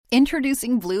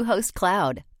Introducing Bluehost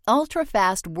Cloud,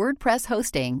 ultra-fast WordPress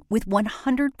hosting with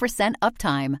 100%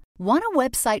 uptime. Want a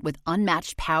website with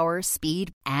unmatched power,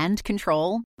 speed, and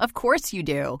control? Of course you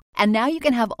do. And now you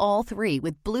can have all three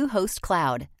with Bluehost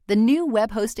Cloud, the new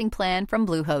web hosting plan from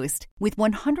Bluehost. With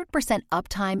 100%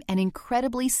 uptime and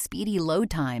incredibly speedy load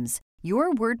times,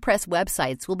 your WordPress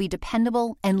websites will be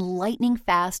dependable and lightning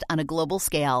fast on a global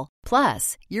scale.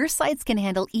 Plus, your sites can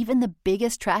handle even the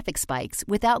biggest traffic spikes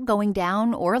without going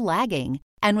down or lagging.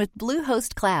 And with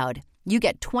Bluehost Cloud, you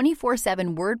get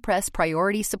 24/7 WordPress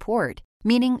priority support,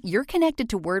 meaning you're connected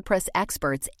to WordPress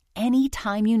experts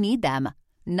anytime you need them.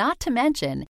 Not to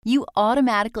mention, you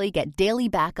automatically get daily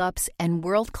backups and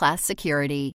world-class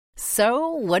security.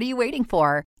 So, what are you waiting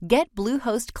for? Get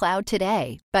Bluehost Cloud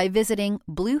today by visiting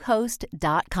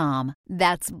Bluehost.com.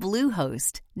 That's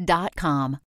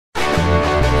Bluehost.com.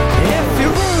 If your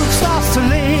roof starts to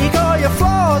leak or your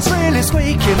floor's really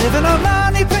squeak, you live in a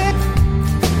money pit.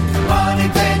 Money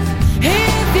pit.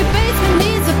 If your basement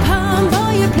needs a pump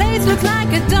or your place looks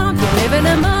like a dump, you live in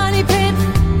a money pit.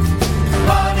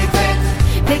 Money pit.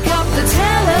 Pick up the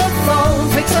telephone,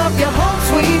 fix up your home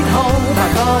sweet home by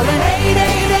calling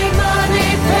 888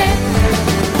 Money Pit.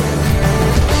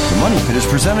 The Money Pit is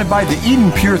presented by the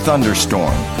Eden Pure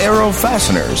Thunderstorm, Aero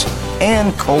Fasteners,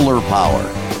 and Kohler Power.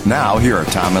 Now, here are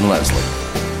Tom and Leslie.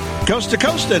 Coast to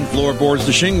coast and floorboards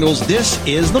to shingles, this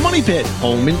is the Money Pit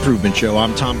Home Improvement Show.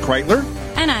 I'm Tom Kreitler.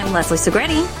 And I'm Leslie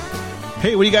Segretti.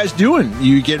 Hey, what are you guys doing?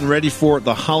 You getting ready for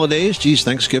the holidays? Geez,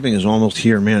 Thanksgiving is almost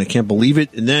here, man. I can't believe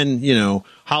it. And then,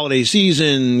 holiday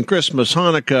season, Christmas,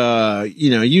 Hanukkah,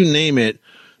 you name it.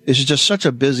 This is just such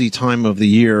a busy time of the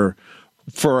year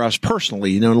for us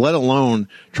personally, let alone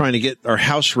trying to get our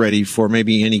house ready for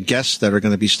maybe any guests that are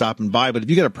going to be stopping by. But if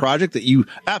you got a project that you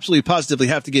absolutely positively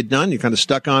have to get done, you're kind of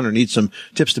stuck on or need some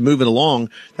tips to move it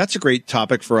along, that's a great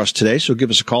topic for us today. So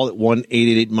give us a call at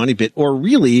 1-888-MONEYPIT, or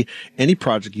really any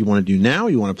project you want to do now,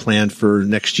 you want to plan for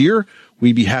next year.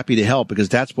 We'd be happy to help because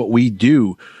that's what we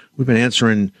do. We've been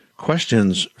answering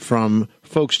questions from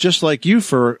folks just like you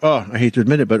for, I hate to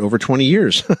admit it, but over 20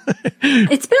 years.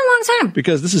 It's been a long time.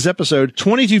 Because this is episode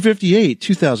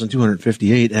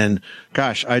 2258. And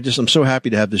gosh, I'm so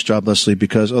happy to have this job, Leslie,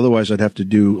 because otherwise I'd have to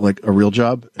do like a real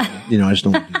job. I just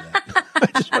don't want to do that. I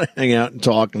just want to hang out and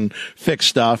talk and fix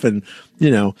stuff. And,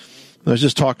 I was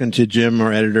just talking to Jim,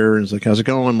 our editor, and he's like, how's it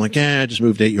going? I'm like, I just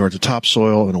moved 8 yards of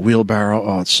topsoil and a wheelbarrow.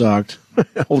 Oh, it sucked.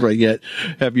 The older I get,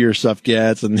 heavier stuff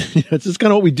gets. And it's just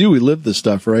kind of what we do. We live this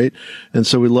stuff, right? And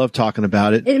so we love talking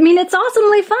about it. I mean, it's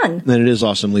awesomely fun. And it is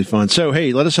awesomely fun. So,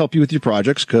 hey, let us help you with your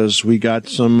projects because we got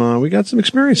some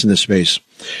experience in this space.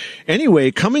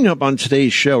 Anyway, coming up on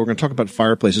today's show, we're going to talk about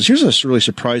fireplaces. Here's a really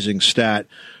surprising stat.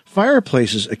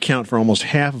 Fireplaces account for almost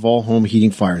half of all home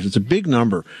heating fires. It's a big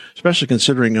number, especially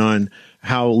considering on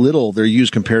how little they're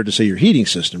used compared to, say, your heating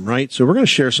system, right? So we're going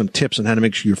to share some tips on how to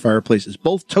make sure your fireplace is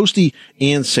both toasty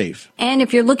and safe. And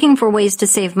if you're looking for ways to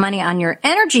save money on your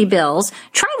energy bills,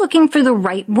 try looking for the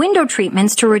right window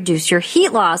treatments to reduce your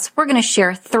heat loss. We're going to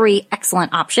share 3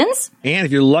 excellent options. And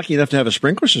if you're lucky enough to have a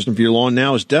sprinkler system for your lawn,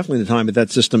 now is definitely the time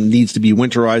that system needs to be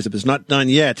winterized. If it's not done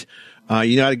yet,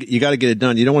 you got to get it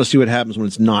done. You don't want to see what happens when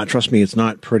it's not. Trust me, it's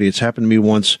not pretty. It's happened to me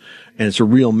once, and it's a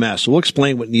real mess. So we'll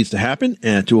explain what needs to happen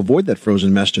and to avoid that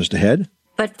frozen mess just ahead.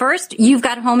 But first, you've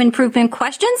got home improvement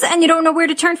questions and you don't know where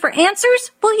to turn for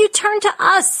answers? Well, you turn to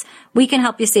us. We can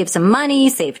help you save some money,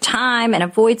 save time, and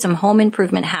avoid some home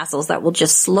improvement hassles that will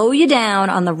just slow you down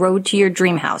on the road to your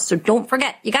dream house. So don't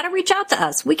forget, you got to reach out to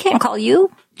us. We can't call you.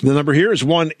 The number here is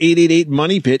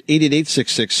 1-888-MONEYPIT,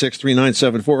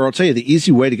 888-666-3974. Or I'll tell you, the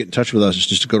easy way to get in touch with us is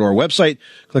just to go to our website,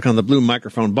 click on the blue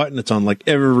microphone button. It's on like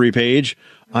every page,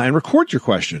 and record your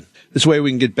question. This way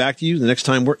we can get back to you the next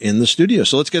time we're in the studio.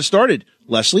 So let's get started.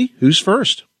 Leslie, who's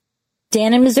first?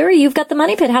 Dan in Missouri, you've got the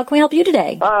Money Pit. How can we help you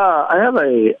today? I have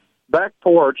a back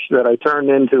porch that I turned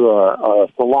into a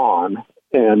salon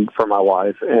and for my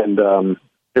wife, and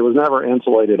it was never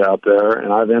insulated out there,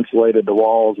 and I've insulated the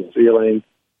walls and ceiling,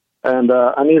 and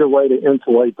I need a way to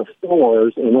insulate the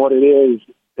floors, and what it is,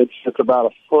 it's about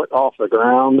a foot off the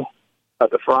ground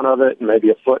at the front of it and maybe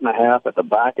a foot and a half at the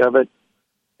back of it,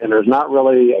 and there's not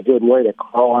really a good way to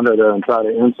crawl under there and try to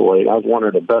insulate. I was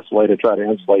wondering the best way to try to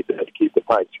insulate that to keep the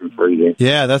pipes from freezing.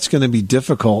 Yeah, that's going to be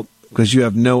difficult because you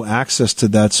have no access to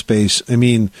that space. I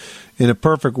mean, in a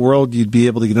perfect world, you'd be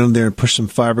able to get under there and push some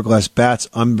fiberglass bats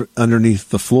underneath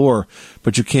the floor,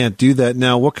 but you can't do that.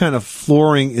 Now, what kind of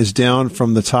flooring is down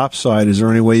from the top side? Is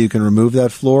there any way you can remove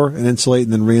that floor and insulate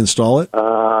and then reinstall it?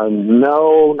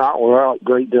 No, not without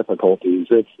great difficulties.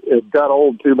 It's got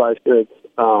old 2x6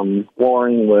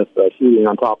 flooring with sheeting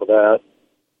on top of that,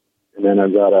 and then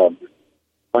I've got a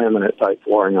laminate type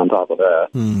flooring on top of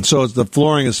that. So the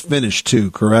flooring is finished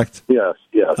too, correct? Yes.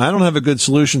 I don't have a good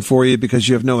solution for you because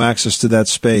you have no access to that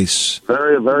space.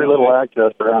 Very little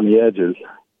access around the edges.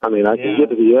 I mean, I can get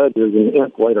to the edges and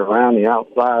insulate around the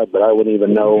outside, but I wouldn't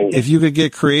even know. If you could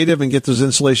get creative and get those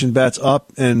insulation bats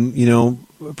up and,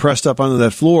 pressed up onto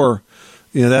that floor,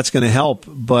 that's going to help,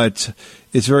 but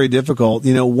it's very difficult.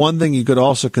 One thing you could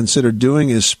also consider doing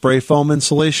is spray foam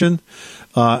insulation.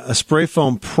 A Spray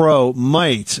Foam Pro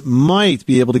might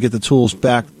be able to get the tools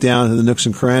back down to the nooks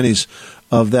and crannies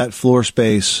of that floor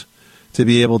space to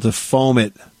be able to foam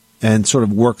it and sort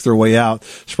of work their way out.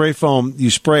 Spray foam, you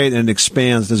spray it and it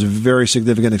expands. There's a very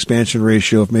significant expansion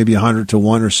ratio of maybe 100 to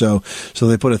 1 or so. So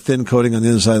they put a thin coating on the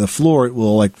inside of the floor. It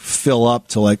will fill up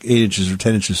to 8 inches or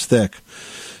 10 inches thick.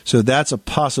 So that's a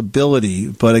possibility,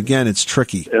 but again, it's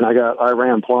tricky. And I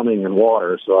ran plumbing and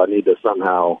water, so I need to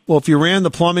somehow. Well, if you ran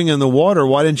the plumbing and the water,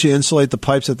 why didn't you insulate the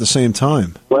pipes at the same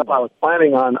time? Well, I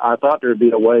thought there'd be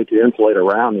a way to insulate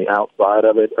around the outside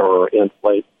of it or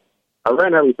insulate. I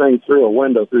ran everything through a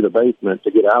window through the basement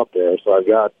to get out there, so I've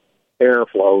got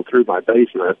airflow through my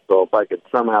basement. So if I could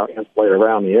somehow insulate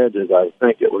around the edges, I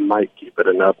think might keep it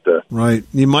enough to. Right.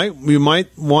 You might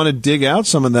want to dig out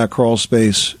some of that crawl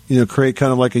space. Create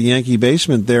kind of like a Yankee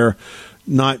basement there.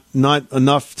 Not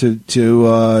enough to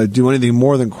do anything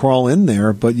more than crawl in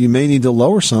there, but you may need to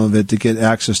lower some of it to get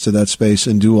access to that space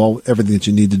and do everything that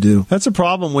you need to do. That's a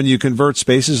problem when you convert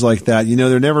spaces like that.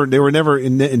 They were never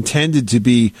intended to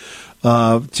be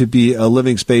a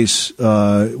living space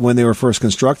when they were first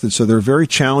constructed, so they're very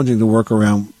challenging to work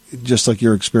around, just like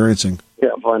you're experiencing.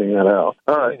 Yeah, I'm finding that out.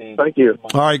 All right, thank you.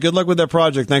 All right, good luck with that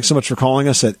project. Thanks so much for calling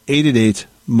us at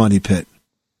 888-MONEY-PIT.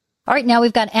 All right, now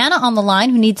we've got Anna on the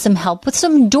line who needs some help with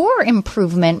some door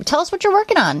improvement. Tell us what you're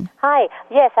working on. Hi.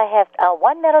 Yes, I have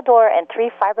one metal door and 3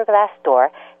 fiberglass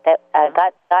door that I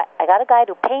got a guy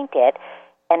to paint it,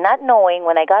 and not knowing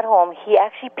when I got home, he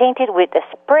actually painted with a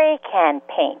spray can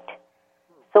paint.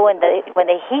 So when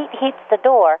the heat hits the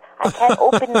door, I can't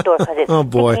open the door because it's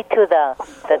sticky to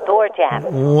the door jamb.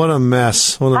 What a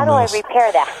mess. How do I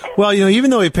repair that? Well,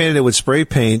 even though he painted it with spray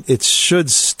paint, it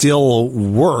should still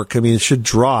work. I mean, it should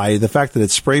dry. The fact that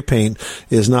it's spray paint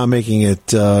is not making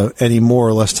it any more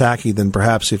or less tacky than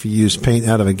perhaps if you use paint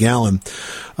out of a gallon.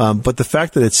 But the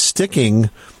fact that it's sticking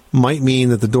might mean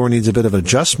that the door needs a bit of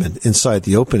adjustment inside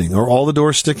the opening. Are all the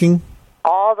doors sticking?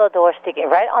 All the doors sticking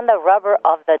right on the rubber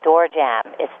of the door jamb.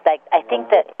 It's I think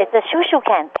that it's a shoo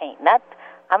can paint.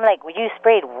 I'm like, you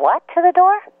sprayed what to the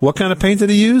door? What kind of paint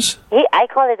did he use? I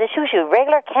call it a shoo,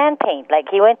 regular can paint. Like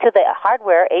he went to the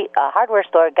hardware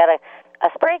store, got a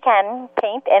spray can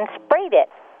paint and sprayed it.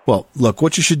 Well, look,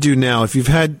 what you should do now, if you've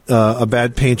had a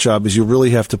bad paint job, is you really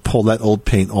have to pull that old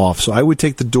paint off. So I would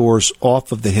take the doors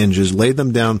off of the hinges, lay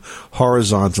them down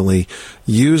horizontally,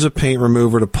 use a paint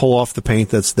remover to pull off the paint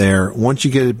that's there. Once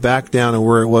you get it back down to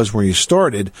where it was when you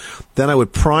started, then I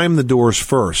would prime the doors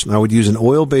first. And I would use an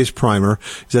oil-based primer,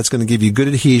 because that's going to give you good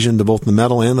adhesion to both the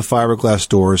metal and the fiberglass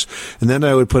doors. And then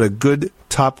I would put a good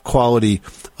top-quality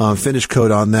finish coat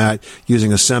on that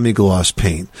using a semi-gloss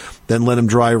paint. Then let them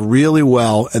dry really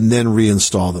well, and then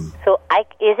reinstall them. So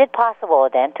is it possible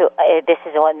then this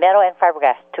is on metal and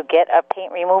fiberglass, to get a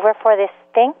paint remover for this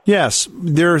thing? Yes,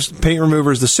 there's paint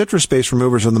removers. The citrus-based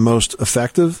removers are the most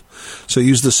effective. So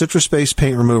use the citrus-based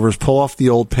paint removers, pull off the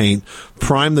old paint,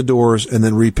 prime the doors, and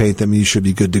then repaint them. You should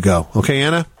be good to go. Okay,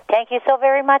 Anna? Thank you so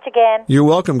very much again. You're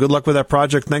welcome. Good luck with that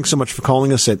project. Thanks so much for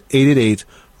calling us at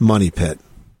 888-MONEY-PIT.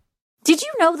 Did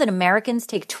you know that Americans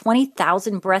take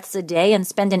 20,000 breaths a day and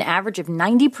spend an average of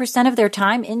 90% of their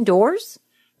time indoors?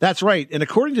 That's right. And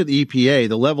according to the EPA,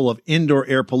 the level of indoor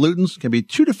air pollutants can be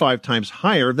 2 to 5 times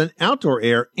higher than outdoor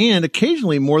air, and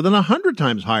occasionally more than 100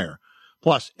 times higher.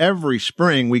 Plus, every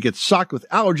spring we get socked with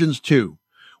allergens too.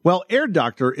 Well, Air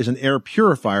Doctor is an air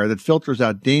purifier that filters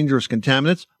out dangerous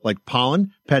contaminants like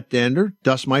pollen, pet dander,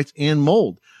 dust mites, and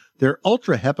mold. Their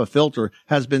Ultra HEPA filter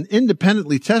has been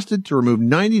independently tested to remove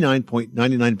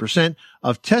 99.99%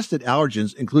 of tested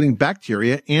allergens, including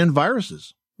bacteria and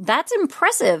viruses. That's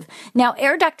impressive. Now,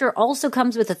 Air Doctor also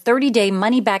comes with a 30-day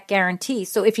money-back guarantee,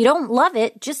 so if you don't love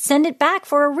it, just send it back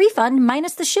for a refund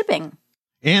minus the shipping.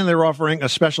 And they're offering a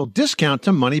special discount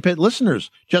to Money Pit listeners.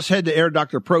 Just head to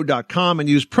airdoctorpro.com and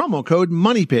use promo code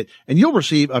MONEYPIT, and you'll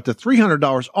receive up to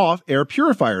 $300 off air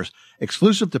purifiers.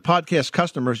 Exclusive to podcast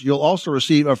customers, you'll also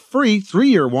receive a free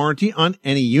 3-year warranty on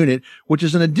any unit, which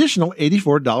is an additional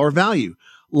 $84 value.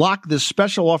 Lock this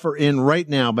special offer in right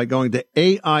now by going to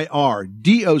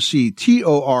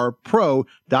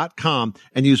airdoctorpro.com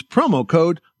and use promo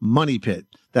code MONEYPIT.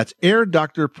 That's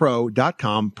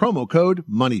airdoctorpro.com, promo code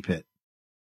MONEYPIT.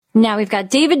 Now we've got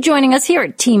David joining us here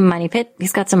at Team Money Pit.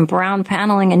 He's got some brown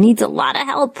paneling and needs a lot of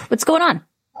help. What's going on?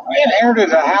 We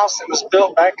inherited a house that was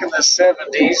built back in the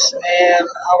 70s, and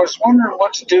I was wondering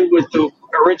what to do with the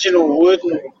original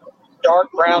wooden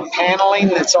dark brown paneling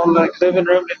that's on the living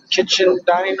room and kitchen,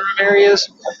 dining room areas.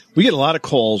 We get a lot of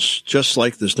calls just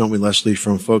like this, don't we, Leslie,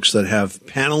 from folks that have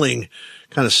paneling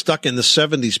kind of stuck in the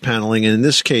 70s paneling. And in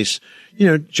this case,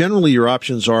 generally your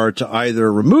options are to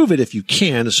either remove it if you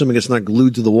can, assuming it's not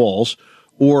glued to the walls,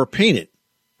 or paint it.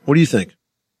 What do you think?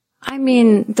 I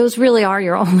mean, those really are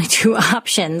your only two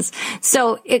options.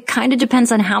 So it kind of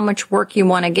depends on how much work you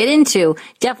want to get into.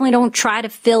 Definitely don't try to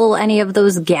fill any of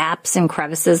those gaps and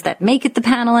crevices that make it the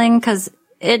paneling, because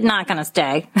it's not going to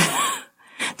stay.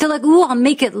 They're like, ooh, I'll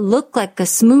make it look like a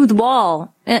smooth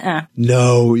wall.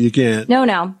 No, you can't.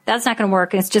 No, that's not going to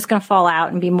work. It's just going to fall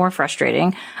out and be more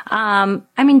frustrating.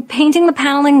 Painting the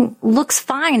paneling looks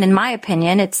fine, in my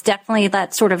opinion. It's definitely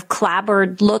that sort of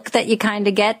clabbered look that you kind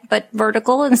of get, but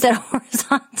vertical instead of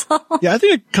horizontal. Yeah, I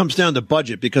think it comes down to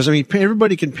budget because,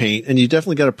 everybody can paint, and you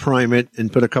definitely got to prime it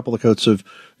and put a couple of coats of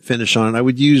finish on it. I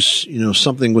would use,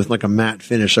 something with like a matte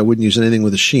finish. I wouldn't use anything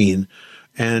with a sheen.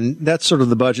 And that's sort of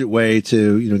the budget way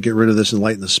to, get rid of this and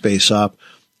lighten the space up.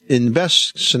 In the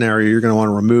best scenario, you're going to want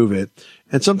to remove it.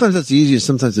 And sometimes that's easy and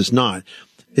sometimes it's not.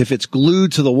 If it's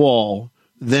glued to the wall,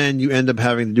 then you end up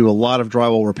having to do a lot of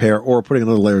drywall repair or putting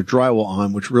another layer of drywall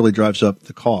on, which really drives up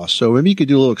the cost. So maybe you could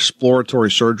do a little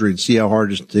exploratory surgery and see how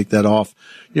hard it is to take that off.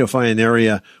 Find an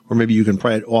area where maybe you can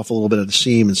pry it off a little bit of the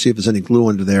seam and see if there's any glue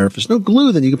under there. If there's no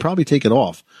glue, then you can probably take it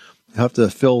off. You have to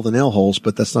fill the nail holes,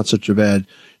 but that's not such a bad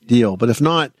deal. But if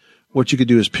not, what you could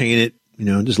do is paint it,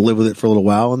 just live with it for a little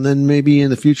while. And then maybe in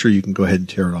the future, you can go ahead and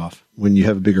tear it off when you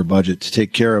have a bigger budget to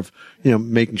take care of,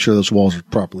 making sure those walls are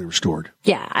properly restored.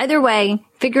 Yeah. Either way,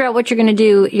 figure out what you're going to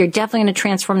do. You're definitely going to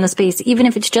transform the space. Even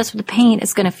if it's just with the paint,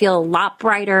 it's going to feel a lot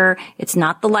brighter. It's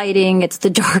not the lighting. It's the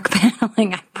dark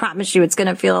paneling. I promise you, it's going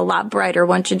to feel a lot brighter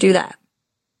once you do that.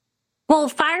 Well,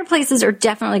 fireplaces are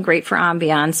definitely great for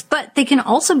ambiance, but they can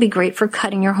also be great for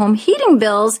cutting your home heating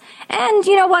bills. And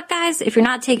you know what, guys? If you're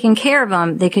not taking care of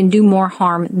them, they can do more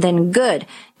harm than good.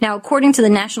 Now, according to the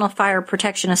National Fire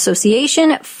Protection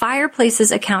Association,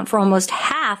 fireplaces account for almost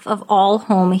half of all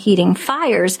home heating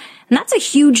fires. And that's a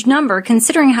huge number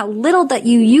considering how little that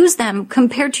you use them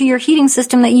compared to your heating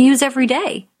system that you use every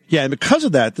day. Yeah, and because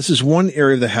of that, this is one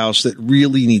area of the house that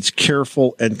really needs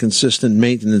careful and consistent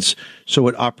maintenance so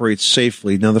it operates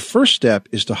safely. Now, the first step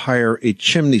is to hire a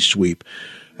chimney sweep.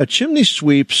 A chimney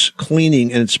sweep's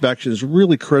cleaning and inspection is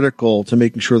really critical to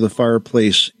making sure the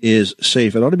fireplace is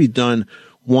safe. It ought to be done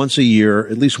once a year,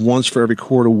 at least once for every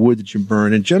cord of wood that you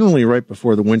burn. And generally right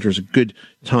before the winter is a good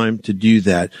time to do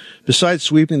that. Besides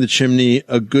sweeping the chimney,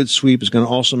 a good sweep is going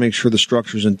to also make sure the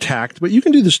structure is intact. But you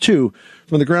can do this too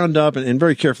from the ground up and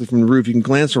very carefully from the roof. You can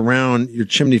glance around your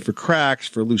chimney for cracks,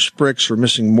 for loose bricks, for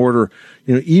missing mortar.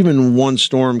 Even one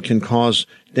storm can cause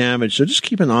damage. So just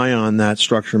keep an eye on that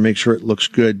structure and make sure it looks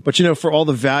good. But for all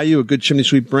the value a good chimney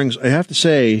sweep brings, I have to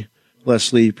say,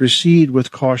 Leslie, proceed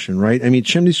with caution, right?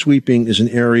 Chimney sweeping is an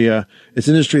area, it's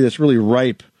an industry that's really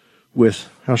ripe with,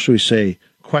 how should we say,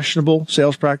 questionable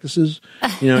sales practices.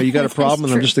 You got a problem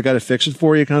and I'm just the guy to fix it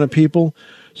for you kind of people.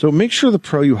 So make sure the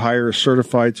pro you hire is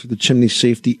certified through the Chimney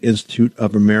Safety Institute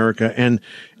of America. And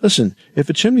listen, if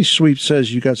a chimney sweep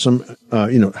says you got some,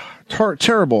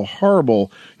 terrible,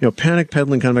 horrible, panic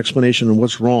peddling kind of explanation on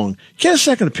what's wrong, get a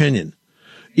second opinion,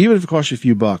 even if it costs you a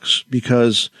few bucks,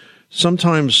 because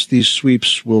sometimes these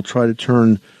sweeps will try to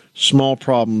turn small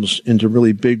problems into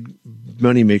really big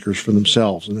money makers for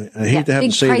themselves. And I hate to have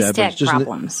to say that, but it's just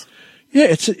problems.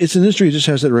 It's an industry that just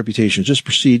has that reputation. Just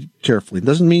proceed carefully. It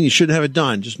doesn't mean you shouldn't have it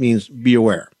done. It just means be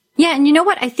aware. Yeah, and you know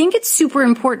what? I think it's super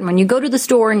important when you go to the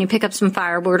store and you pick up some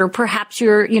firewood, or perhaps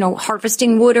you're,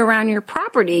 harvesting wood around your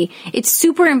property. It's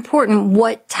super important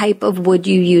what type of wood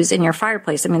you use in your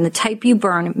fireplace. The type you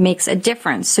burn makes a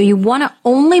difference. So you want to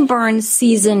only burn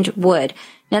seasoned wood.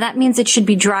 Now that means it should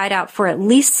be dried out for at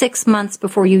least 6 months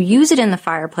before you use it in the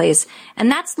fireplace.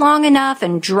 And that's long enough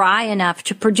and dry enough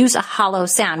to produce a hollow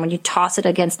sound when you toss it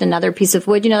against another piece of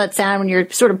wood. You know that sound when you're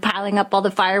sort of piling up all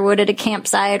the firewood at a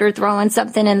campsite or throwing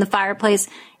something in the fireplace?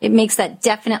 It makes that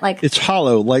definite It's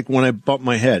hollow, like when I bump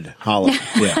my head. Hollow.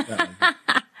 Yeah.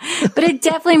 But it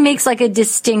definitely makes a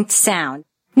distinct sound.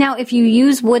 Now, if you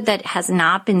use wood that has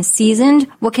not been seasoned,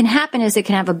 what can happen is it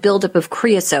can have a buildup of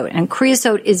creosote, and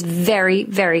creosote is very,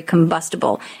 very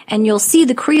combustible. And you'll see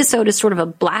the creosote is sort of a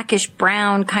blackish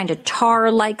brown kind of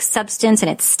tar-like substance,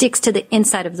 and it sticks to the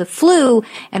inside of the flue.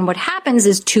 And what happens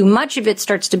is too much of it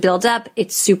starts to build up.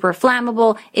 It's super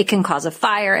flammable. It can cause a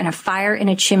fire, and a fire in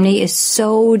a chimney is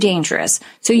so dangerous.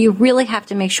 So you really have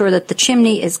to make sure that the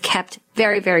chimney is kept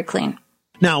very, very clean.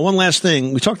 Now, one last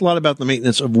thing. We talked a lot about the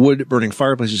maintenance of wood-burning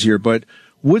fireplaces here, but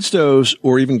wood stoves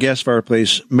or even gas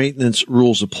fireplace maintenance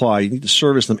rules apply. You need to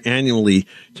service them annually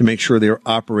to make sure they are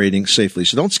operating safely.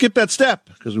 So don't skip that step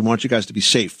because we want you guys to be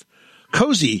safe.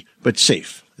 Cozy, but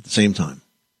safe at the same time.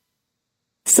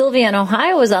 Sylvia in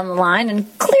Ohio was on the line and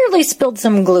clearly spilled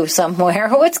some glue somewhere.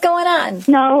 What's going on?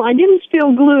 No, I didn't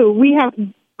spill glue. We have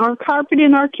our carpet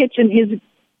in our kitchen is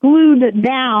glued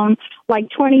down like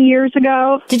 20 years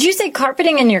ago. Did you say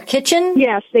carpeting in your kitchen?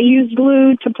 Yes, they use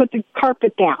glue to put the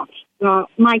carpet down.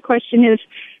 My question is,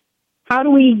 how do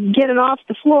we get it off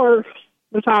the floor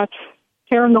without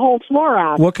tearing the whole floor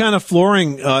out? What kind of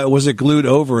flooring was it glued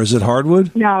over? Is it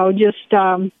hardwood? No, just...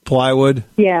 plywood?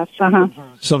 Yes,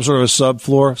 Some sort of a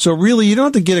subfloor? So really, you don't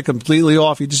have to get it completely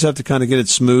off. You just have to kind of get it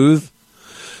smooth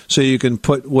so you can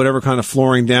put whatever kind of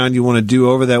flooring down you want to do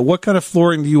over that. What kind of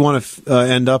flooring do you want to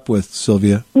end up with,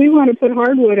 Sylvia? We want to put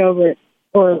hardwood over it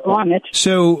or on it.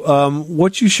 So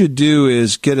what you should do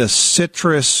is get a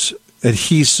citrus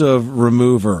adhesive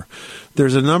remover.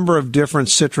 There's a number of different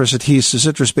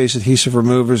citrus-based adhesive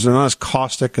removers. They're not as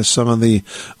caustic as some of the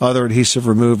other adhesive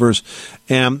removers.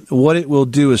 And what it will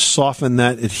do is soften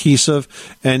that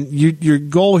adhesive. And your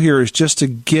goal here is just to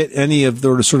get any of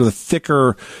the sort of the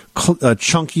thicker,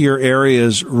 chunkier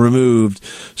areas removed,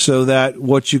 so that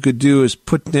what you could do is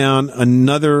put down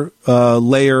another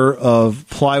layer of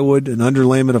plywood, an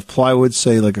underlayment of plywood,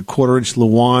 say like a 1/4-inch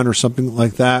Luan or something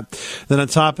like that. Then on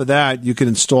top of that, you can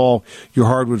install your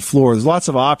hardwood floor. There's lots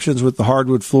of options with the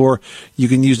hardwood floor. You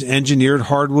can use engineered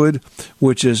hardwood,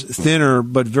 which is thinner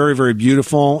but very, very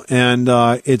beautiful, and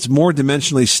it's more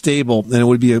dimensionally stable, and it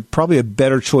would be probably a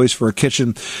better choice for a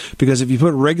kitchen, because if you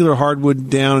put regular hardwood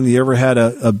down and you ever had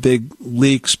a big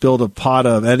leak, spilled a pot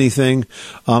of anything,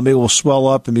 it will swell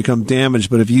up and become damaged.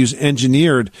 But if you use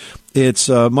engineered, it's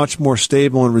much more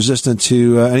stable and resistant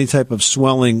to any type of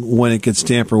swelling when it gets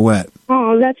damp or wet.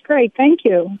 Oh, that's great. Thank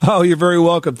you. Oh, you're very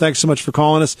welcome. Thanks so much for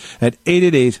calling us at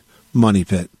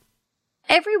 888-MONEY-PIT.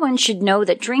 Everyone should know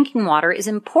that drinking water is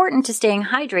important to staying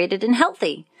hydrated and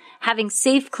healthy. Having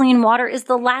safe, clean water is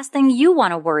the last thing you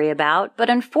want to worry about, but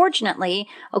unfortunately,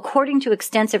 according to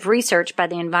extensive research by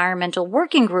the Environmental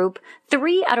Working Group,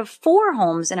 3 out of 4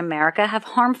 homes in America have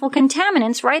harmful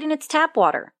contaminants right in its tap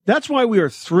water. That's why we are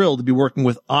thrilled to be working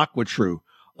with AquaTrue.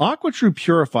 AquaTrue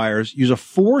purifiers use a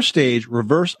 4-stage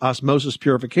reverse osmosis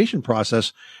purification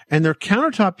process, and their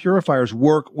countertop purifiers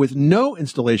work with no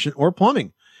installation or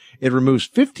plumbing. It removes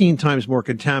 15 times more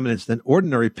contaminants than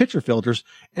ordinary pitcher filters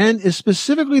and is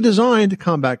specifically designed to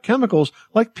combat chemicals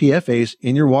like PFAS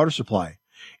in your water supply.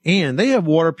 And they have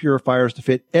water purifiers to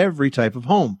fit every type of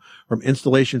home, from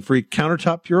installation-free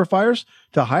countertop purifiers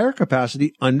to higher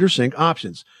capacity under-sink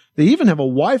options. They even have a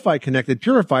Wi-Fi connected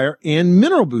purifier and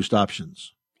mineral boost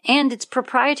options. And its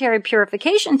proprietary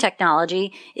purification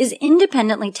technology is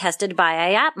independently tested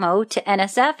by IAPMO to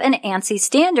NSF and ANSI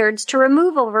standards to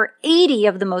remove over 80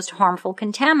 of the most harmful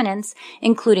contaminants,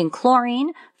 including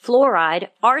chlorine, fluoride,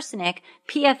 arsenic,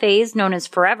 PFAS known as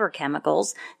forever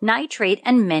chemicals, nitrate,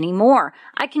 and many more.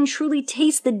 I can truly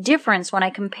taste the difference when I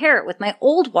compare it with my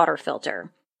old water filter.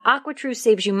 AquaTrue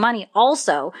saves you money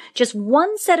also. Just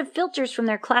one set of filters from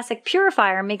their classic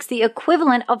purifier makes the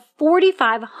equivalent of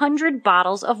 4,500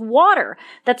 bottles of water.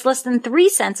 That's less than 3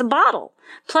 cents a bottle.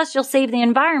 Plus, you'll save the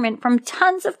environment from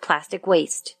tons of plastic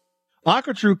waste.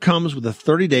 AquaTrue comes with a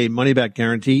 30-day money-back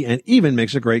guarantee and even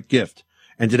makes a great gift.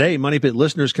 And today, Money Pit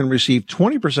listeners can receive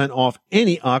 20% off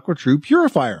any AquaTrue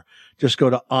purifier. Just go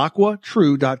to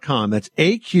aquatrue.com. That's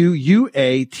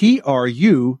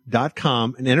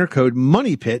AQUATRU.com and enter code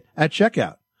MONEYPIT at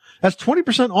checkout. That's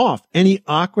 20% off any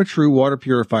AquaTrue water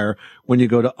purifier when you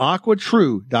go to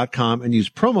aquatrue.com and use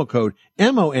promo code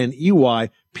MONEYPIT.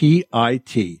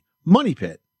 Money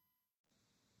Pit.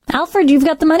 Alfred, you've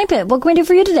got the Money Pit. What can we do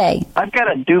for you today? I've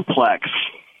got a duplex,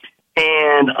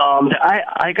 and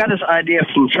I got this idea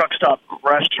from truck stop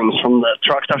restrooms, from the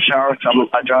truck stop shower, because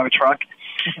I drive a truck.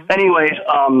 Anyways,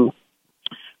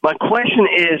 my question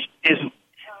is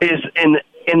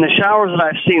in the showers that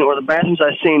I've seen, or the bathrooms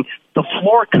I've seen, the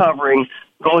floor covering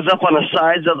goes up on the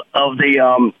sides of the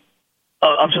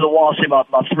up to the wall, say about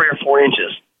 3 or 4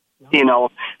 inches. You know,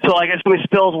 so like if somebody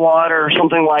spills water or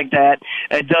something like that,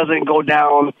 it doesn't go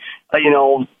down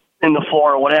in the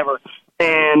floor or whatever.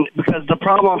 And because the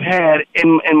problem I've had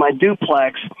in my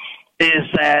duplex is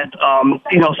that,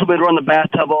 somebody run the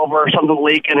bathtub over or something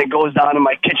leak and it goes down in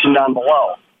my kitchen down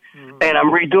below. Mm-hmm. And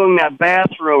I'm redoing that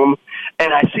bathroom,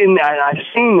 and I've seen this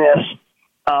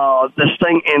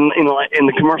thing in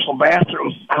the commercial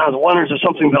bathrooms. And I was wondering, is there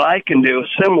something that I can do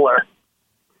similar?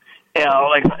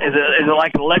 Like is it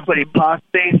like a liquid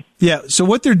epoxy? Yeah, so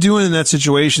what they're doing in that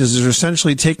situation is they're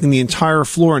essentially taking the entire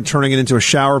floor and turning it into a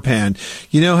shower pan.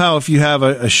 You know how if you have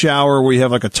a shower where you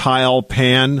have like a tile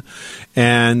pan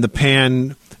and the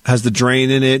pan has the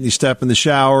drain in it and you step in the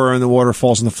shower and the water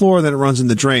falls on the floor, then it runs in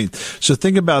the drain. So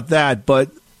think about that, but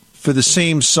for the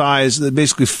same size, the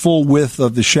basically full width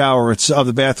of the shower, of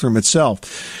the bathroom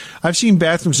itself. I've seen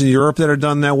bathrooms in Europe that are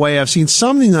done that way. I've seen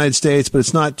some in the United States, but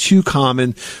it's not too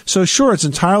common. So sure, it's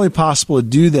entirely possible to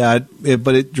do that,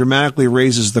 but it dramatically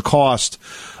raises the cost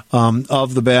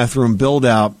of the bathroom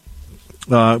build-out,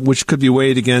 which could be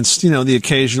weighed against, the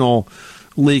occasional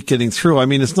leak getting through. I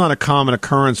mean, it's not a common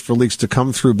occurrence for leaks to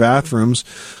come through bathrooms,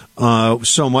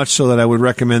 so much so that I would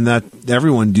recommend that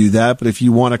everyone do that. But if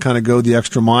you want to kind of go the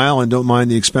extra mile and don't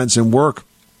mind the expense and work,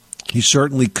 you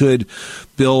certainly could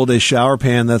build a shower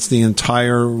pan that's the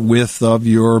entire width of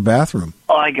your bathroom.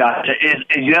 Oh, I gotcha.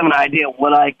 Do you have an idea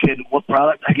what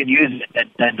product I could use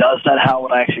that does that? How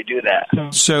would I actually do that?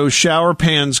 So shower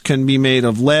pans can be made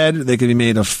of lead. They can be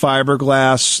made of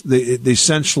fiberglass. They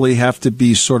essentially have to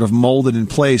be sort of molded in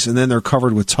place, and then they're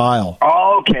covered with tile.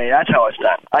 Oh, okay. That's how it's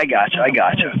done. I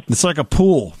gotcha. It's like a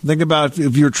pool. Think about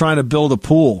if you're trying to build a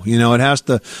pool. It has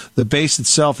to, the base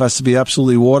itself has to be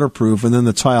absolutely waterproof, and then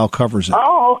the tile covers it.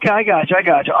 Oh, okay. I gotcha.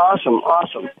 Awesome.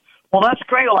 Well, that's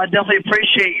great. Well, I definitely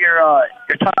appreciate your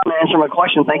time to answer my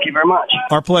question. Thank you very much.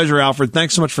 Our pleasure, Alfred.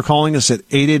 Thanks so much for calling us at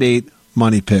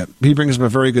 888-MONEY-PIT. He brings up a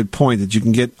very good point that you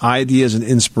can get ideas and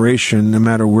inspiration no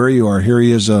matter where you are. Here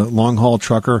he is, a long-haul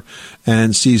trucker,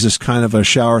 and sees this kind of a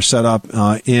shower setup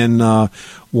in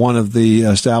one of the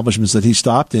establishments that he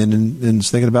stopped in and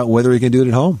is thinking about whether he can do it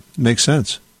at home. Makes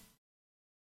sense.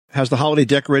 Has the holiday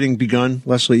decorating begun,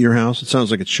 Leslie, at your house? It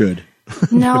sounds like it should.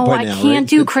 No, I can't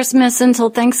do Christmas until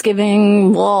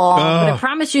Thanksgiving. But I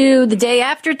promise you, the day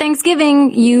after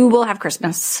Thanksgiving, you will have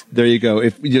Christmas. There you go.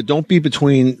 If you don't be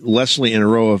between Leslie and a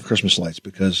row of Christmas lights,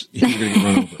 because you're going to get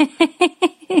run over.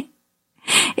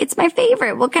 It's my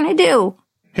favorite. What can I do?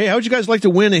 Hey, how would you guys like to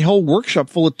win a whole workshop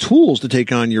full of tools to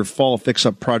take on your fall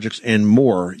fix-up projects and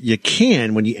more? You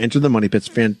can when you enter the Money Pit's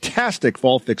fantastic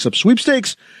fall fix-up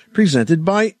sweepstakes presented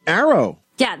by Arrow.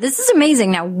 Yeah, this is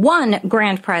amazing. Now, one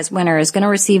grand prize winner is going to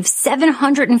receive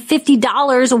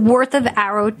 $750 worth of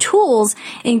Arrow tools,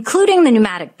 including the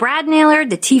pneumatic brad nailer,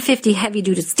 the T50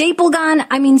 heavy-duty staple gun.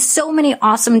 I mean, so many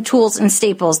awesome tools and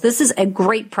staples. This is a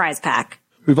great prize pack.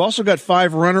 We've also got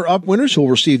 5 runner-up winners who will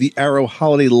receive the Arrow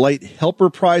Holiday Light Helper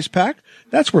prize pack.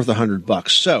 That's worth $100.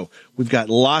 So we've got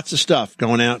lots of stuff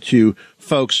going out to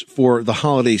folks for the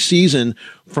holiday season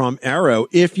from Arrow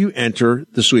if you enter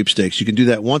the sweepstakes. You can do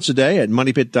that once a day at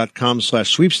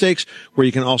moneypit.com/sweepstakes, where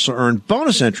you can also earn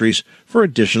bonus entries for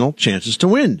additional chances to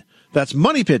win. That's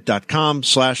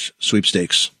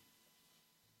moneypit.com/sweepstakes.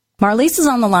 Marlise is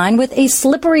on the line with a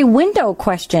slippery window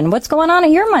question. What's going on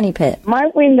at your Money Pit? My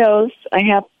windows, I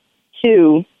have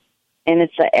 2, and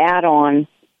it's an add-on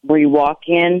where you walk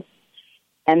in,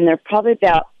 and they're probably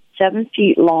about 7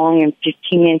 feet long and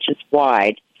 15 inches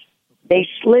wide. They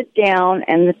slid down,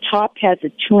 and the top has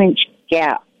a 2-inch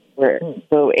gap where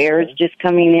the air is just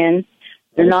coming in.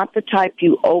 They're not the type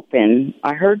you open.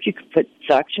 I heard you could put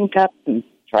suction cups and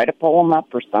try to pull them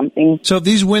up or something. So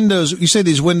these windows, you say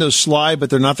these windows slide, but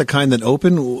they're not the kind that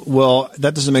open? Well,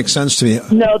 that doesn't make sense to me.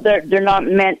 No, they're not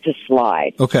meant to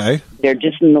slide. Okay. They're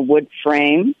just in the wood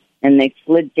frame, and they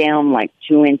slid down like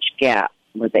 2-inch gap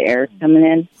where the air is coming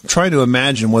in. Try to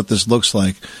imagine what this looks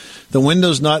like. The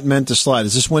window's not meant to slide.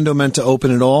 Is this window meant to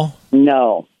open at all?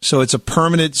 No. So it's a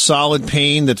permanent solid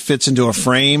pane that fits into a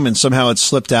frame, and somehow it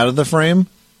slipped out of the frame?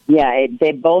 Yeah,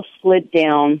 they both slid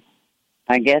down,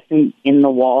 I guess, in the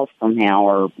wall somehow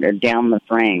or down the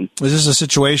frame. Is this a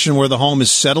situation where the home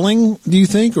is settling, do you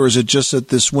think, or is it just that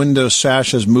this window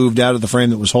sash has moved out of the frame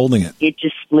that was holding it? It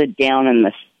just slid down in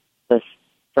the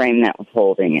frame that was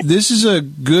holding it. This is a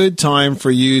good time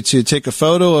for you to take a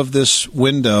photo of this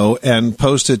window and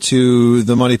post it to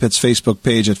the Money Pit's Facebook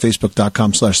page at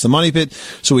facebook.com/themoneypit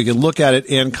so we can look at it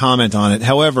and comment on it.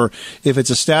 However, if it's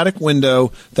a static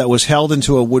window that was held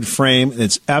into a wood frame and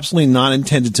it's absolutely not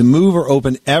intended to move or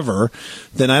open ever,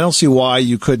 then I don't see why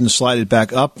you couldn't slide it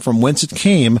back up from whence it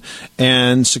came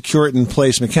and secure it in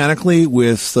place mechanically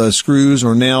with screws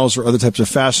or nails or other types of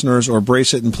fasteners, or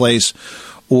brace it in place,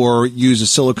 or use a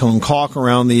silicone caulk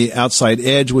around the outside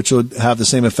edge, which would have the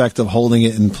same effect of holding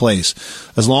it in place.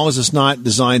 As long as it's not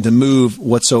designed to move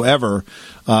whatsoever,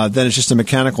 then it's just a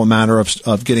mechanical matter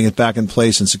of getting it back in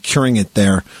place and securing it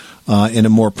there in a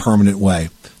more permanent way.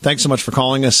 Thanks so much for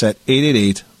calling us at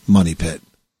 888-MONEY-PIT.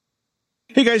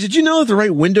 Hey guys, did you know that the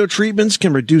right window treatments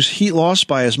can reduce heat loss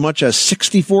by as much as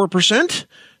 64%?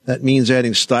 That means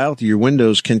adding style to your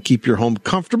windows can keep your home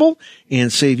comfortable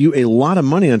and save you a lot of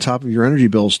money on top of your energy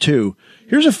bills too.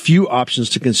 Here's a few options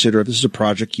to consider if this is a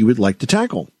project you would like to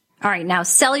tackle. All right, now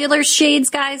cellular shades,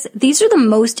 guys, these are the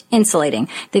most insulating.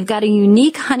 They've got a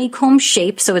unique honeycomb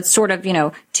shape, so it's sort of,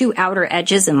 two outer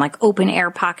edges and like open air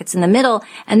pockets in the middle,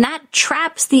 and that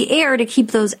traps the air to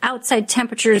keep those outside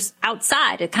temperatures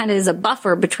outside. It kind of is a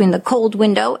buffer between the cold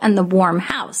window and the warm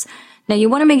house. Now, you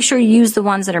want to make sure you use the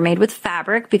ones that are made with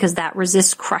fabric because that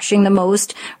resists crushing the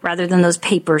most rather than those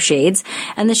paper shades.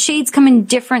 And the shades come in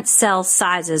different cell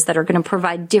sizes that are going to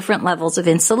provide different levels of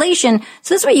insulation.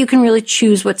 So this way you can really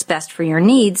choose what's best for your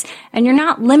needs. And you're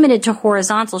not limited to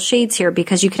horizontal shades here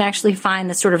because you can actually find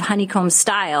the sort of honeycomb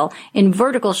style in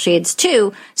vertical shades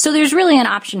too. So there's really an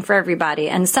option for everybody.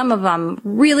 And some of them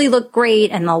really look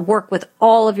great and they'll work with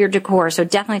all of your decor. So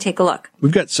definitely take a look.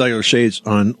 We've got cellular shades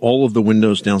on all of the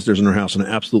windows downstairs in our house, and I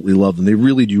absolutely love them. They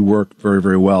really do work very,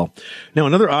 very well. Now,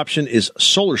 another option is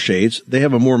solar shades. They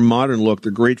have a more modern look.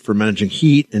 They're great for managing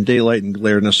heat and daylight and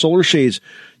glare. Now, solar shades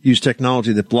use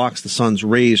technology that blocks the sun's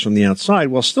rays from the outside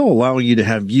while still allowing you to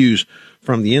have views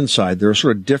from the inside. There are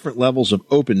sort of different levels of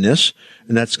openness,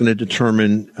 and that's going to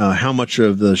determine how much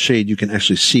of the shade you can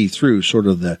actually see through, sort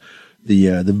of the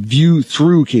view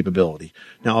through capability.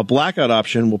 Now, a blackout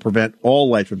option will prevent all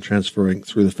light from transferring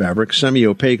through the fabric.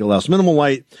 Semi-opaque allows minimal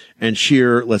light, and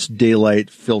sheer lets daylight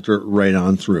filter right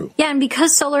on through. Yeah, and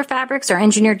because solar fabrics are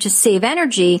engineered to save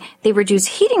energy, they reduce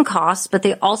heating costs, but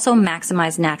they also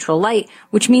maximize natural light,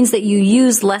 which means that you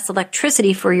use less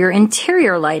electricity for your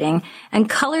interior lighting. And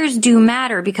colors do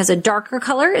matter because a darker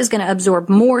color is going to absorb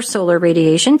more solar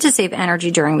radiation to save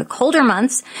energy during the colder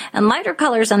months, and lighter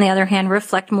colors, on the other hand,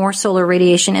 reflect more solar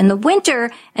radiation in the winter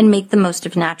and make the most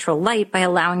of natural light by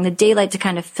allowing the daylight to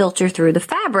kind of filter through the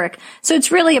fabric. So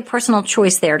it's really a personal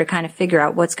choice there to kind of figure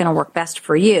out what's going to work best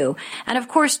for you. And of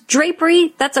course,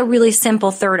 drapery, that's a really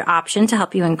simple third option to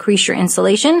help you increase your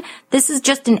insulation. This is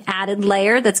just an added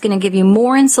layer that's going to give you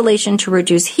more insulation to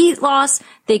reduce heat loss.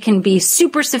 They can be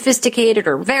super sophisticated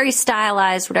or very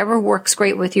stylized, whatever works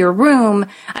great with your room.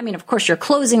 I mean, of course, you're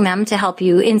closing them to help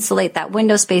you insulate that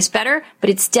window space better, but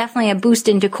it's definitely a boost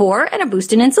in decor and a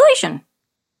boost in insulation.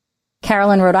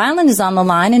 Carol in Rhode Island is on the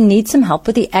line and needs some help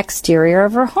with the exterior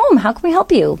of her home. How can we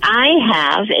help you? I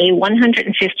have a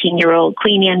 115-year-old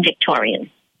Queen Anne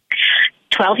Victorian.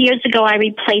 12 years ago, I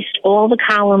replaced all the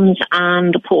columns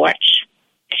on the porch,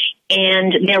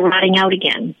 and they're rotting out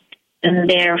again. And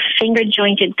they're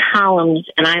finger-jointed columns,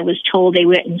 and I was told they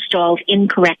were installed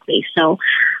incorrectly. So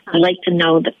I'd like to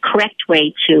know the correct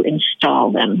way to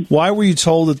install them. Why were you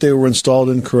told that they were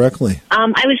installed incorrectly?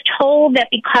 I was told that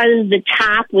because the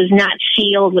top was not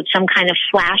sealed with some kind of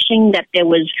flashing, that there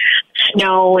was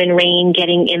snow and rain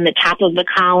getting in the top of the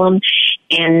column,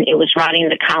 and it was rotting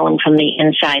the column from the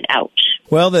inside out.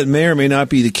 Well, that may or may not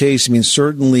be the case. I mean,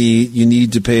 certainly you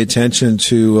need to pay attention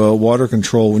to water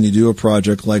control when you do a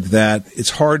project like that.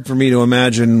 It's hard for me to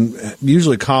imagine.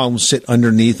 Usually columns sit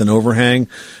underneath an overhang,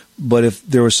 but if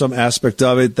there was some aspect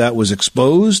of it that was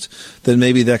exposed, then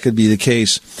maybe that could be the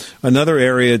case. Another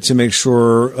area to make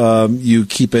sure you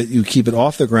keep it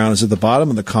off the ground is at the bottom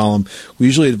of the column. We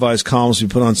usually advise columns to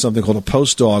be put on something called a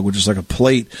post dog, which is like a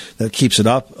plate that keeps it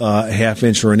up a half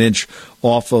inch or an inch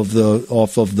off of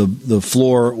the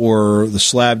floor or the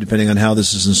slab, depending on how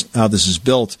this is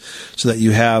built, so that you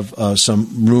have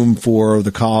some room for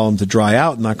the column to dry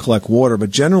out and not collect water. But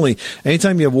generally,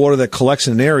 anytime you have water that collects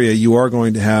in an area, you are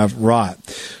going to have rot.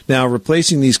 Now,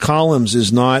 replacing these columns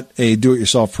is not a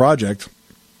do-it-yourself project.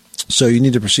 So you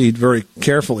need to proceed very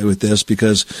carefully with this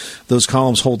because those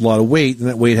columns hold a lot of weight, and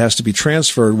that weight has to be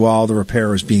transferred while the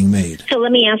repair is being made. So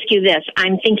let me ask you this.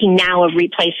 I'm thinking now of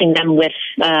replacing them with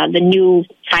the new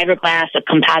fiberglass or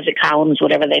composite columns,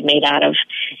 whatever they're made out of.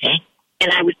 Okay.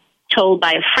 And I was told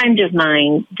by a friend of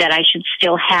mine that I should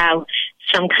still have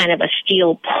some kind of a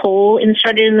steel pole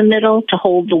inserted in the middle to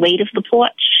hold the weight of the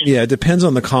porch. Yeah, it depends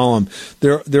on the column.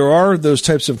 There are those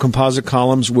types of composite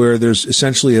columns where there's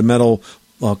essentially a metal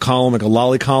column, like a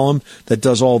lolly column, that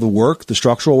does all the work, the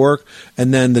structural work,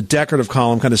 and then the decorative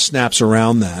column kind of snaps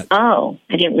around that. Oh,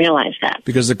 I didn't realize that.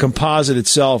 Because the composite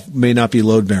itself may not be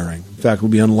load-bearing. In fact, it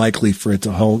would be unlikely for it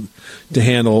to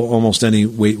handle almost any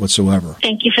weight whatsoever.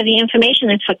 Thank you for the information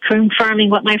and for confirming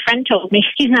what my friend told me.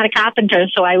 He's not a carpenter,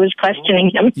 so I was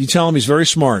questioning him. You tell him he's very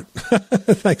smart.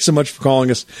 Thanks so much for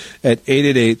calling us at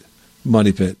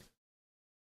 888-MONEY-PIT.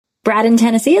 Brad in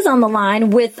Tennessee is on the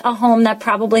line with a home that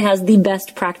probably has the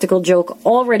best practical joke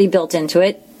already built into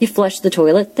it. You flush the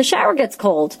toilet, the shower gets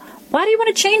cold. Why do you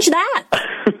want to change that?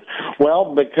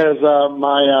 Well, because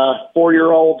my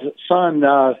 4-year-old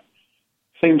son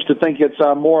seems to think it's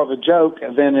more of a joke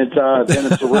than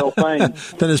it's a real thing.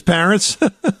 Than his parents?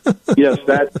 Yes,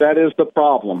 that is the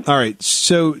problem. All right,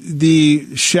 so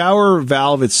the shower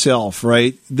valve itself,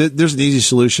 right? There's an easy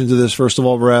solution to this, first of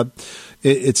all, Brad.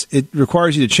 It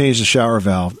requires you to change the shower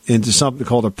valve into something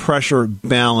called a pressure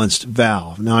balanced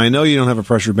valve. Now, I know you don't have a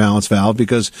pressure balanced valve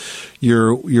because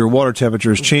your water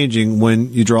temperature is changing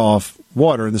when you draw off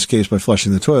water, in this case by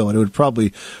flushing the toilet. It would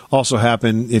probably also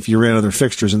happen if you ran other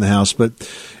fixtures in the house, but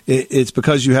it's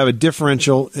because you have a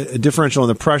differential in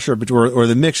the pressure, or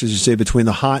the mix, as you say, between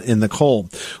the hot and the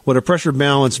cold. What a pressure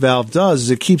balanced valve does is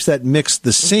it keeps that mix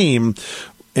the same,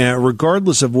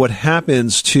 regardless of what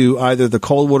happens to either the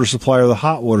cold water supply or the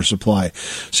hot water supply.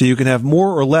 So you can have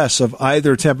more or less of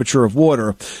either temperature of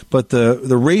water, but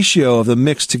the ratio of the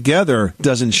mix together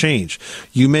doesn't change.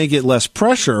 You may get less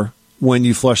pressure when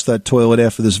you flush that toilet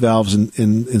after this valve's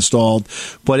installed,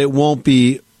 but it won't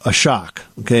be a shock.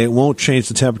 Okay, it won't change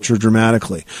the temperature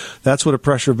dramatically. That's what a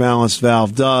pressure balanced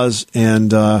valve does,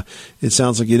 and it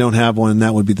sounds like you don't have one, and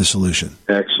that would be the solution.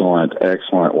 Excellent.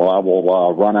 Well, I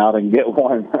will run out and get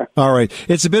one. All right.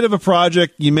 It's a bit of a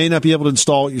project. You may not be able to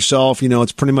install it yourself.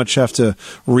 It's pretty much have to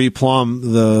replumb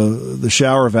the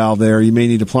shower valve there. You may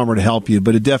need a plumber to help you,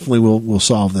 but it definitely will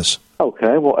solve this.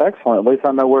 Okay, well, excellent. At least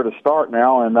I know where to start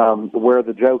now and where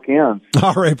the joke ends.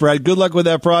 All right, Brad. Good luck with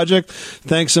that project.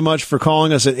 Thanks so much for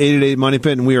calling us at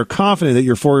 888-MONEY-PIT, and we are confident that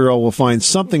your 4-year-old will find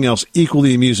something else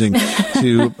equally amusing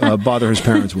to bother his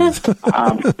parents with.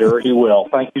 I'm sure he will.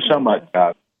 Thank you so much,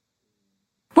 guys.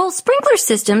 Well, sprinkler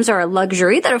systems are a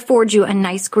luxury that affords you a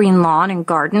nice green lawn and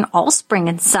garden all spring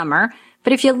and summer.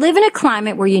 But if you live in a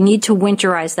climate where you need to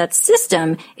winterize that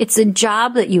system, it's a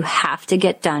job that you have to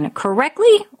get done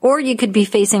correctly, or you could be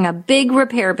facing a big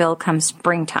repair bill come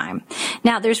springtime.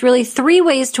 Now, there's really 3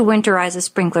 ways to winterize a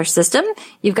sprinkler system.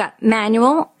 You've got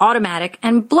manual, automatic,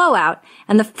 and blowout.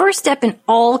 And the first step in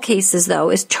all cases, though,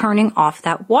 is turning off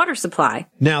that water supply.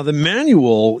 Now, the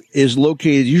manual is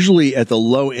located usually at the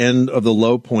low end of the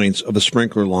low points of the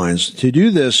sprinkler lines. To do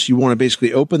this, you want to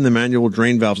basically open the manual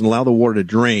drain valves and allow the water to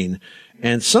drain.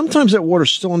 And sometimes that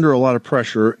water's still under a lot of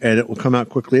pressure, and it will come out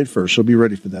quickly at first. So be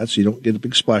ready for that so you don't get a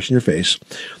big splash in your face.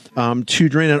 To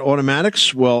drain out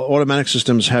automatics, well, automatic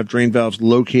systems have drain valves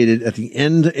located at the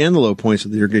end and the low points of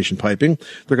the irrigation piping.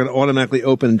 They're going to automatically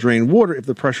open and drain water if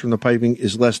the pressure in the piping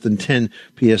is less than 10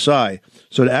 psi.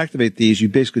 So to activate these, you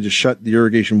basically just shut the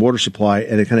irrigation water supply,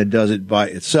 and it kind of does it by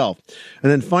itself.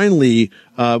 And then finally,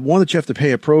 one that you have to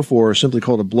pay a pro for is simply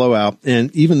called a blowout.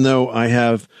 And even though I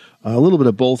have a little bit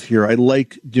of both here, I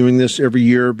like doing this every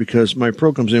year because my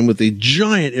pro comes in with a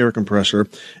giant air compressor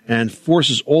and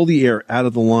forces all the air out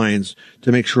of the lines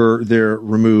to make sure they're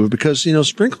removed. Because,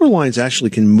 sprinkler lines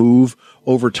actually can move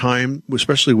over time,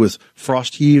 especially with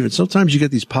frost heave. And sometimes you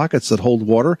get these pockets that hold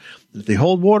water. If they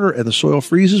hold water and the soil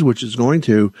freezes, which is going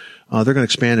to, they're going to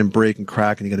expand and break and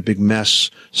crack, and you get a big mess.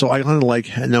 So I kind of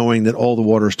like knowing that all the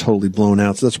water is totally blown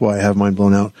out. So that's why I have mine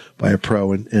blown out by a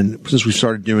pro. And since we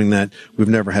started doing that, we've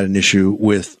never had an issue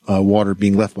with water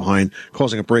being left behind,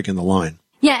 causing a break in the line.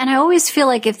 Yeah, and I always feel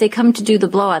like if they come to do the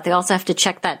blowout, they also have to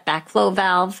check that backflow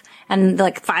valve and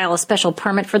file a special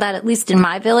permit for that, at least in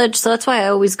my village. So that's why I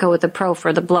always go with the pro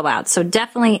for the blowout. So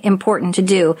definitely important to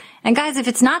do. And guys, if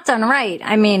it's not done right,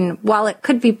 while it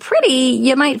could be pretty,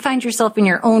 you might find yourself in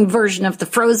your own version of the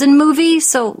Frozen movie.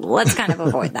 So let's kind of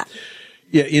avoid that.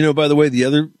 Yeah, by the way, the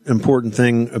other important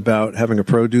thing about having a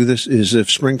pro do this is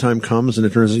if springtime comes and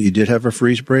it turns out you did have a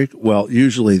freeze break, well,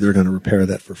 usually they're going to repair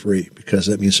that for free because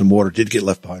that means some water did get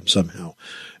left behind somehow.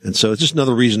 And so it's just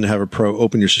another reason to have a pro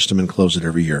open your system and close it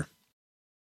every year.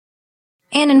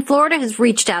 Ann in Florida has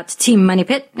reached out to Team Money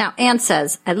Pit. Now, Ann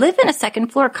says, I live in a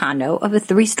second-floor condo of a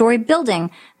 3-story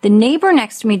building. The neighbor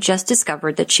next to me just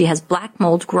discovered that she has black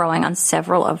mold growing on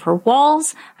several of her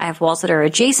walls. I have walls that are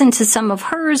adjacent to some of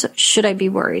hers. Should I be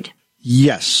worried?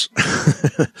 Yes.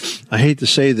 I hate to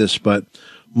say this, but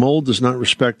mold does not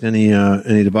respect any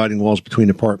dividing walls between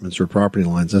apartments or property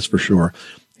lines, that's for sure.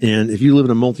 And if you live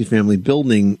in a multifamily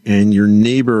building and your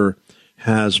neighbor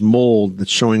has mold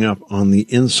that's showing up on the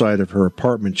inside of her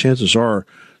apartment, chances are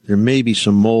there may be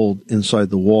some mold inside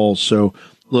the walls. So,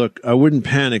 look, I wouldn't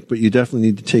panic, but you definitely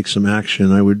need to take some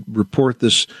action. I would report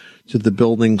this to the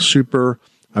building super.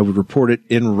 I would report it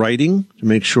in writing to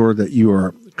make sure that you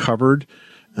are covered.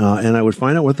 And I would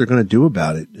find out what they're going to do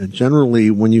about it. And generally,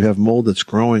 when you have mold that's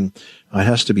growing, it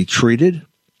has to be treated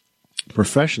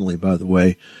professionally, by the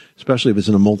way, especially if it's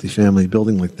in a multifamily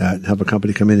building like that, and have a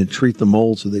company come in and treat the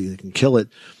mold so that they can kill it.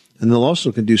 And they'll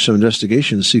also can do some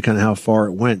investigation to see kind of how far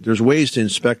it went. There's ways to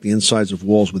inspect the insides of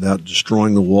walls without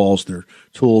destroying the walls. There are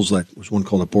tools like there's one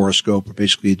called a boroscope, where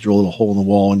basically you drill a little hole in the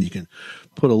wall and you can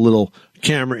put a little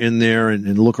camera in there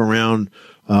and look around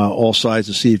all sides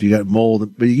to see if you got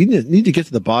mold. But you need to get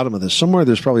to the bottom of this. Somewhere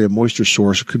there's probably a moisture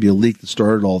source. It could be a leak that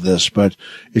started all this. But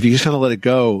if you just kind of let it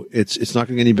go, it's not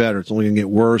going to get any better. It's only going to get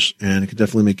worse, and it could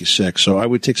definitely make you sick. So I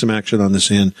would take some action on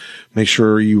this end. Make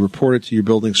sure you report it to your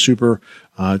building super,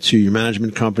 to your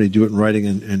management company, do it in writing,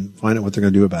 and find out what they're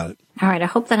going to do about it. All right. I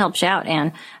hope that helps you out,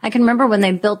 Ann. I can remember when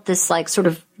they built this like sort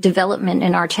of development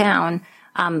in our town,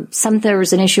 there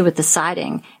was an issue with the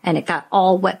siding, and it got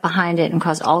all wet behind it and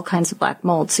caused all kinds of black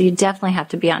mold. So you definitely have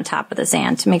to be on top of this,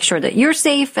 Ann, to make sure that you're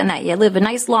safe and that you live a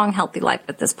nice, long, healthy life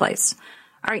at this place.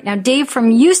 All right. Now, Dave from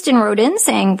Houston wrote in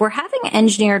saying, we're having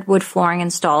engineered wood flooring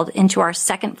installed into our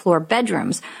second floor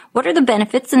bedrooms. What are the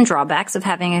benefits and drawbacks of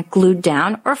having it glued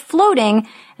down or floating?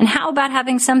 And how about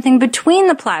having something between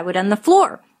the plywood and the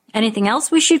floor? Anything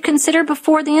else we should consider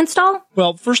before the install?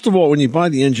 Well, first of all, when you buy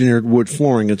the engineered wood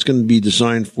flooring, it's going to be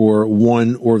designed for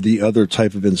one or the other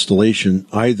type of installation,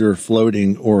 either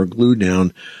floating or glue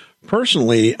down.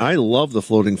 Personally, I love the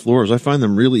floating floors. I find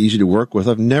them really easy to work with.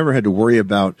 I've never had to worry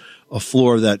about a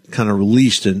floor that kind of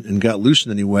released and got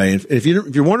loosened anyway. If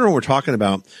you're wondering what we're talking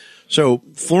about, so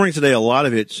flooring today, a lot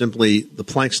of it simply the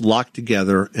planks lock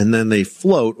together and then they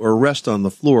float or rest on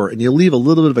the floor, and you leave a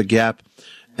little bit of a gap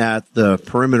at the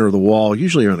perimeter of the wall,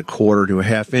 usually around a quarter to a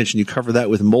half inch, and you cover that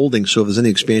with molding. So if there's any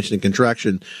expansion and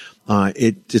contraction,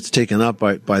 it's taken up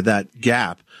by that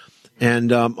gap.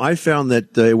 And I found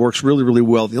that it works really, really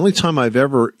well. The only time I've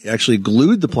ever actually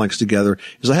glued the planks together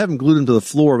is I haven't glued them to the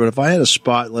floor, but if I had a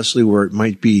spot, Leslie, where it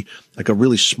might be like a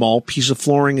really small piece of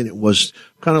flooring, and it was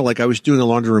kind of like I was doing a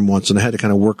laundry room once, and I had to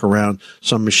kind of work around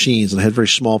some machines, and I had very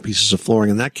small pieces of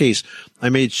flooring. In that case, I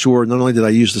made sure not only did I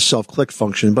use the self-click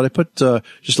function, but I put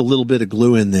just a little bit of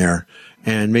glue in there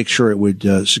and make sure it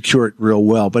would secure it real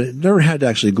well. But it never had to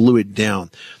actually glue it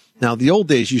down. Now, the old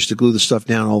days used to glue the stuff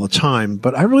down all the time,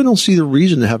 but I really don't see the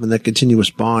reason to having that continuous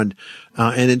bond.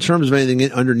 And in terms of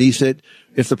anything underneath it,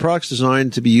 if the product's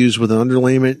designed to be used with an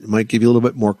underlayment, it might give you a little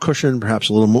bit more cushion, perhaps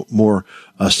a little more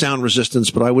sound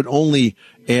resistance, but I would only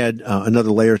add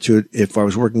another layer to it if I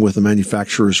was working with the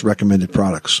manufacturer's recommended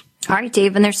products. All right,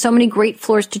 Dave, and there's so many great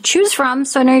floors to choose from,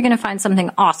 so I know you're going to find something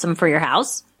awesome for your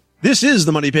house. This is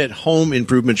the Money Pit Home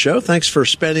Improvement Show. Thanks for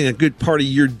spending a good part of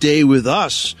your day with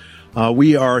us.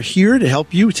 We are here to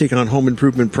help you take on home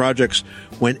improvement projects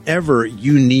whenever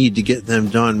you need to get them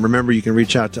done. Remember, you can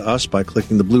reach out to us by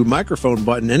clicking the blue microphone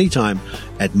button anytime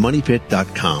at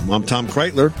moneypit.com. I'm Tom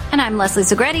Kreitler. And I'm Leslie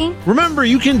Segretti. Remember,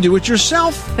 you can do it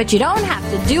yourself, but you don't have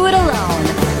to do it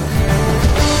alone.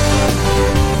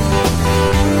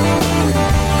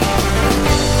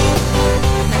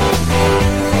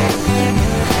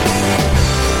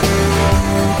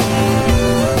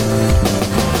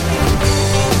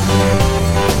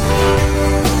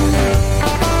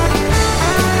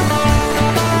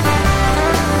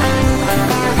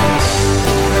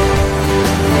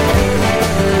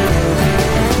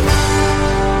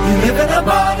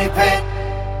 Money pit.